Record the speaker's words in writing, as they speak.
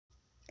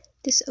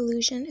This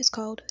illusion is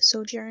called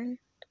Sojourn.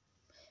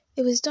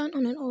 It was done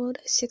on an old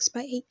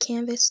 6x8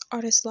 canvas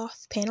artist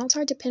loft panel. It's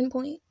hard to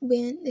pinpoint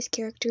when this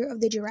character of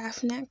the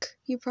giraffe neck,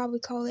 you probably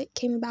call it,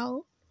 came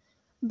about,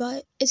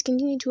 but it's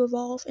continued to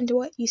evolve into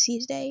what you see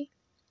today.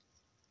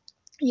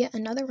 Yet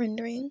another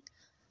rendering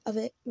of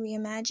it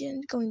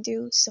reimagined, going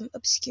through some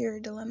obscure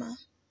dilemma.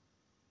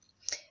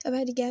 If I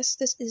had to guess,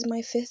 this is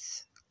my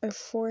 5th or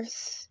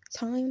 4th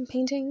time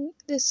painting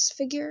this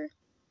figure.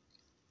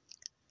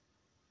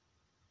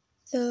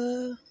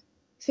 The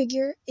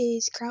figure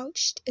is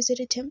crouched as it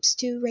attempts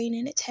to rein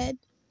in its head.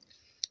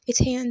 Its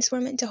hands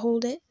were meant to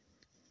hold it,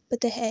 but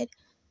the head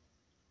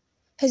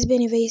has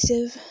been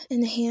evasive,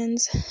 and the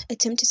hands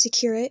attempt to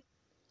secure it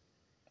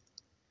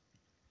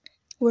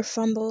were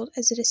fumbled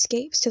as it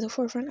escapes to the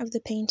forefront of the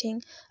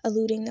painting,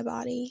 eluding the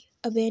body,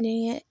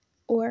 abandoning it,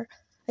 or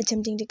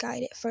attempting to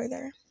guide it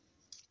further.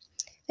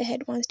 The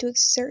head wants to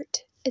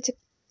exert its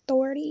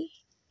authority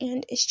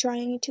and is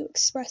trying to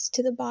express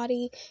to the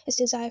body its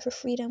desire for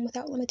freedom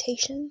without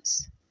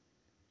limitations.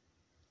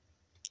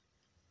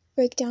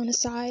 Breakdown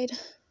aside,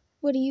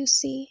 what do you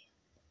see?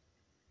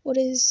 What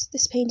is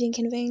this painting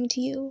conveying to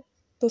you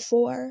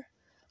before,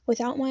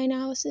 without my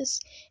analysis,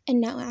 and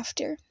now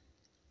after?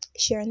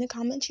 Share in the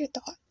comments your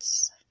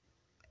thoughts.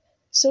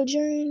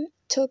 Sojourn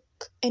took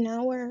an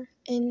hour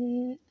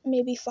and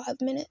maybe 5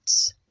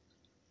 minutes.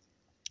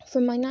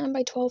 From my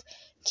 9x12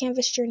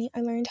 canvas journey, I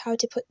learned how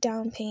to put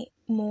down paint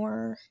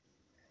more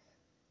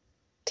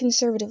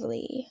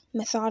conservatively,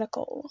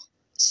 methodical,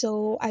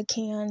 so I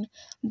can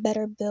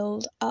better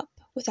build up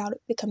without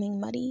it becoming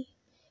muddy,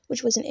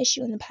 which was an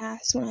issue in the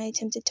past when I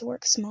attempted to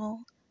work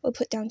small. I would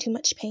put down too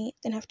much paint,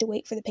 then have to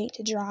wait for the paint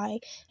to dry,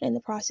 and in the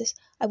process,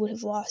 I would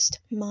have lost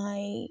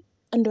my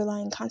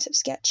underlying concept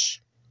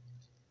sketch.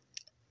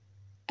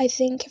 I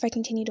think if I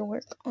continue to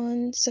work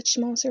on such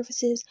small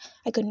surfaces,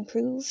 I could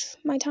improve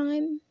my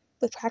time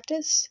with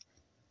practice.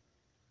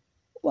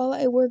 While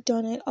I worked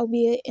on it,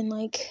 albeit in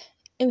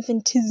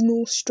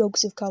infinitesimal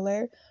strokes of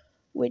color,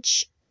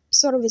 which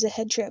sort of is a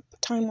head trip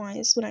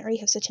time-wise when I already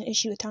have such an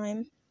issue with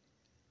time.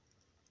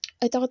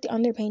 I thought the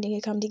underpainting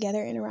had come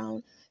together in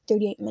around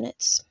 38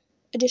 minutes.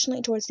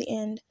 Additionally, towards the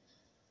end,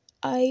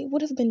 I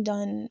would have been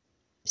done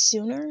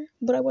sooner,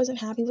 but I wasn't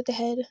happy with the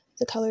head.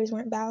 The colors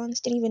weren't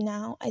balanced, and even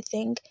now, I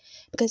think,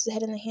 because the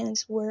head and the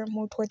hands were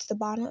more towards the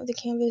bottom of the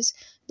canvas,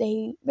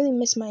 they really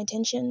missed my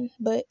attention,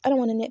 but I don't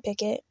want to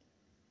nitpick it.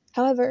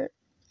 However,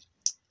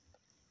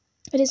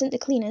 it isn't the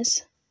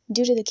cleanest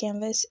due to the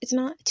canvas. It's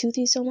not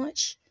toothy so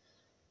much.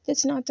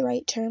 That's not the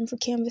right term for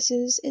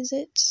canvases, is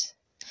it?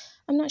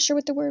 I'm not sure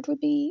what the word would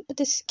be, but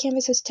this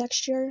canvas has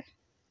texture,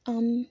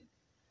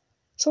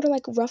 sort of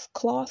like rough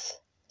cloth,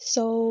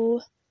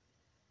 so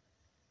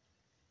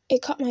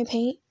it caught my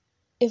paint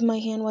if my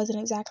hand wasn't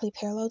exactly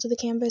parallel to the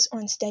canvas or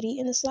unsteady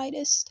in the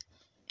slightest.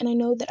 And I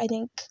know that I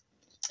think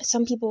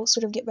some people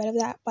sort of get rid of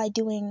that by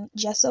doing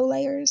gesso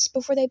layers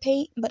before they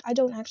paint, but I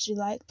don't actually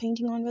like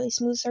painting on really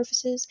smooth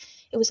surfaces.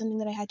 It was something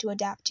that I had to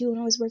adapt to when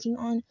I was working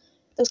on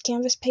those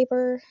canvas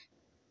paper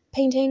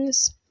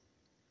paintings.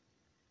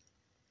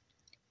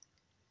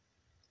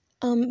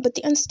 But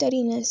the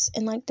unsteadiness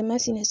and the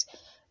messiness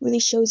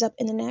really shows up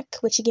in the neck,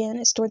 which again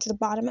is towards the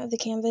bottom of the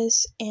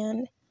canvas,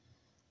 and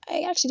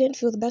I actually didn't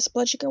feel the best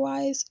blood sugar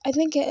wise. I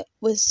think it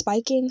was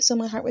spiking, so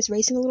my heart was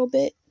racing a little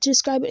bit. To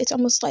describe it, it's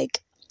almost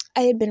like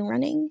I had been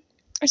running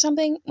or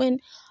something when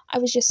I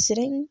was just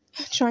sitting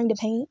trying to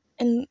paint,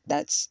 and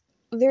that's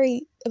a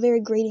very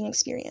grating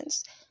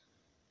experience.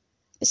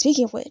 But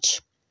speaking of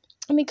which,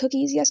 I made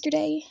cookies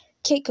yesterday.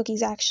 Cake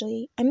cookies,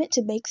 actually. I meant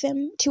to bake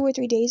them 2 or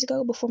 3 days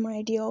ago before my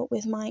ordeal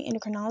with my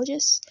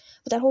endocrinologist,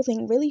 but that whole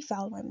thing really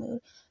fouled my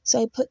mood.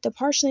 So I put the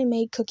partially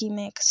made cookie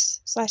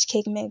mix /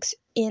 cake mix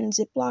in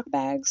Ziploc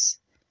bags,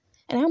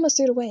 and I almost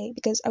threw it away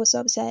because I was so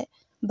upset,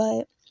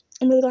 but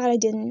I'm really glad I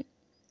didn't.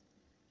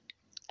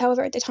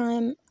 However, at the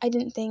time, I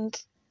didn't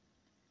think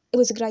it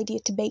was a good idea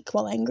to bake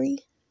while angry.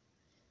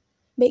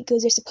 Baked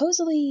goods are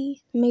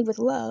supposedly made with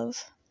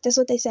love. That's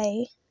what they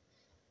say.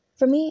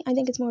 For me, I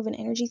think it's more of an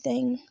energy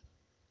thing.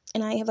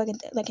 And I have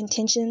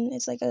intention.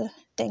 It's like a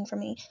thing for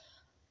me.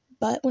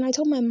 But when I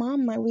told my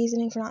mom my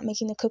reasoning for not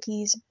making the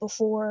cookies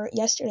before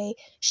yesterday,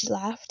 she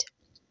laughed.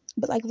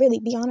 But really,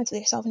 be honest with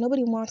yourself.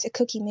 Nobody wants a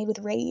cookie made with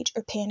rage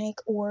or panic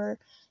or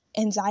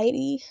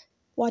anxiety.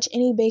 Watch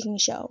any baking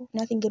show.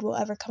 Nothing good will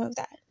ever come of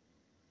that.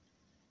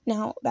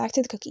 Now, back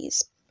to the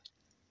cookies.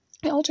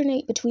 I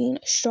alternate between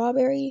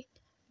strawberry,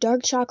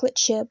 dark chocolate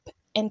chip,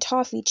 and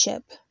toffee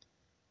chip,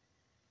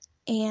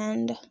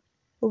 and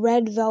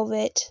red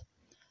velvet,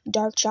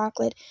 dark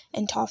chocolate,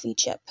 and toffee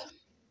chip.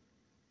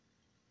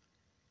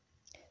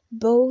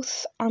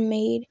 Both are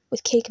made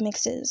with cake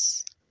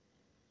mixes,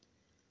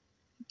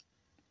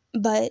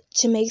 but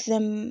to make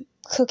them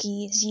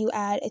cookies, you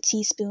add a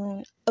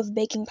teaspoon of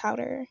baking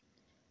powder.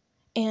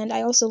 And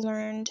I also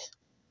learned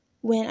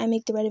when I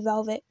make the red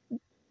velvet,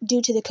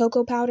 due to the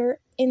cocoa powder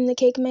in the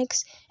cake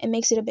mix, it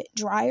makes it a bit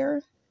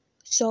drier.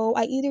 So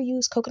I either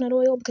use coconut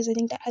oil because I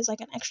think that has an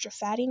extra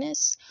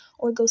fattiness,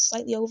 or it goes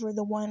slightly over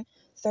the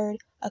 1/3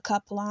 a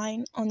cup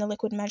line on the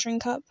liquid measuring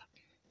cup.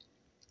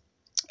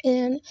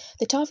 And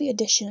the toffee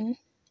edition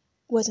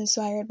was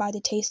inspired by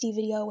the Tasty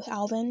video with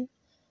Alvin.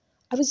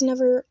 I was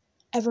never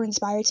ever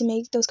inspired to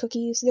make those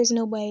cookies. There's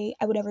no way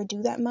I would ever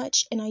do that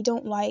much, and I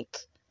don't like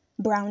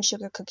brown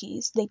sugar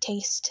cookies. They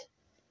taste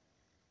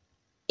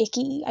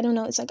icky. I don't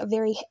know, it's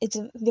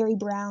very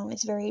brown.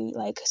 It's very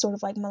like sort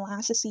of like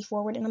molasses-y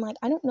forward, and I'm like,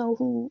 I don't know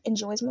who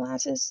enjoys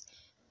molasses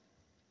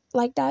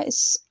like that.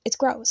 It's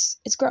gross.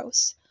 It's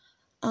gross.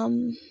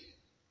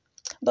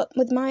 But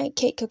with my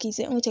cake cookies,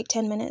 they only take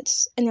 10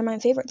 minutes, and they're my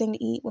favorite thing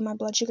to eat when my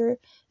blood sugar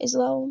is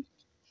low.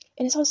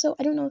 And it's also,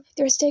 I don't know,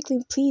 they're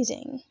aesthetically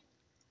pleasing.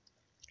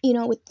 You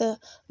know, with the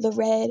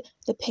red,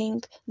 the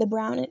pink, the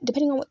brown, and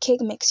depending on what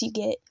cake mix you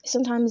get,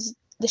 sometimes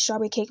the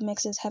strawberry cake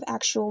mixes have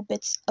actual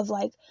bits of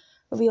like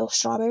real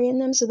strawberry in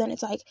them. So then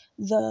it's like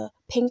the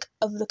pink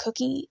of the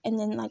cookie and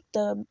then like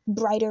the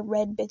brighter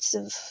red bits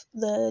of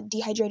the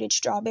dehydrated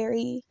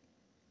strawberry.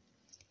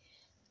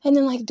 And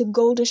then like the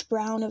goldish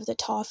brown of the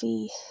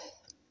toffee.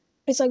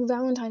 It's like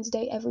Valentine's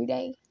Day every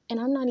day. And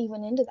I'm not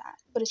even into that.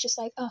 But it's just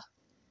like, oh,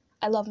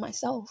 I love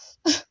myself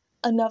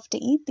enough to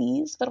eat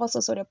these, but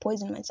also sort of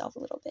poison myself a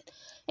little bit.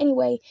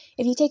 Anyway,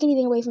 if you take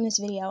anything away from this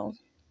video,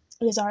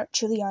 it is art,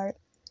 truly art.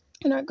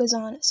 And art goes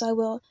on, so I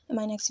will in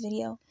my next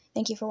video.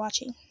 Thank you for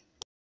watching.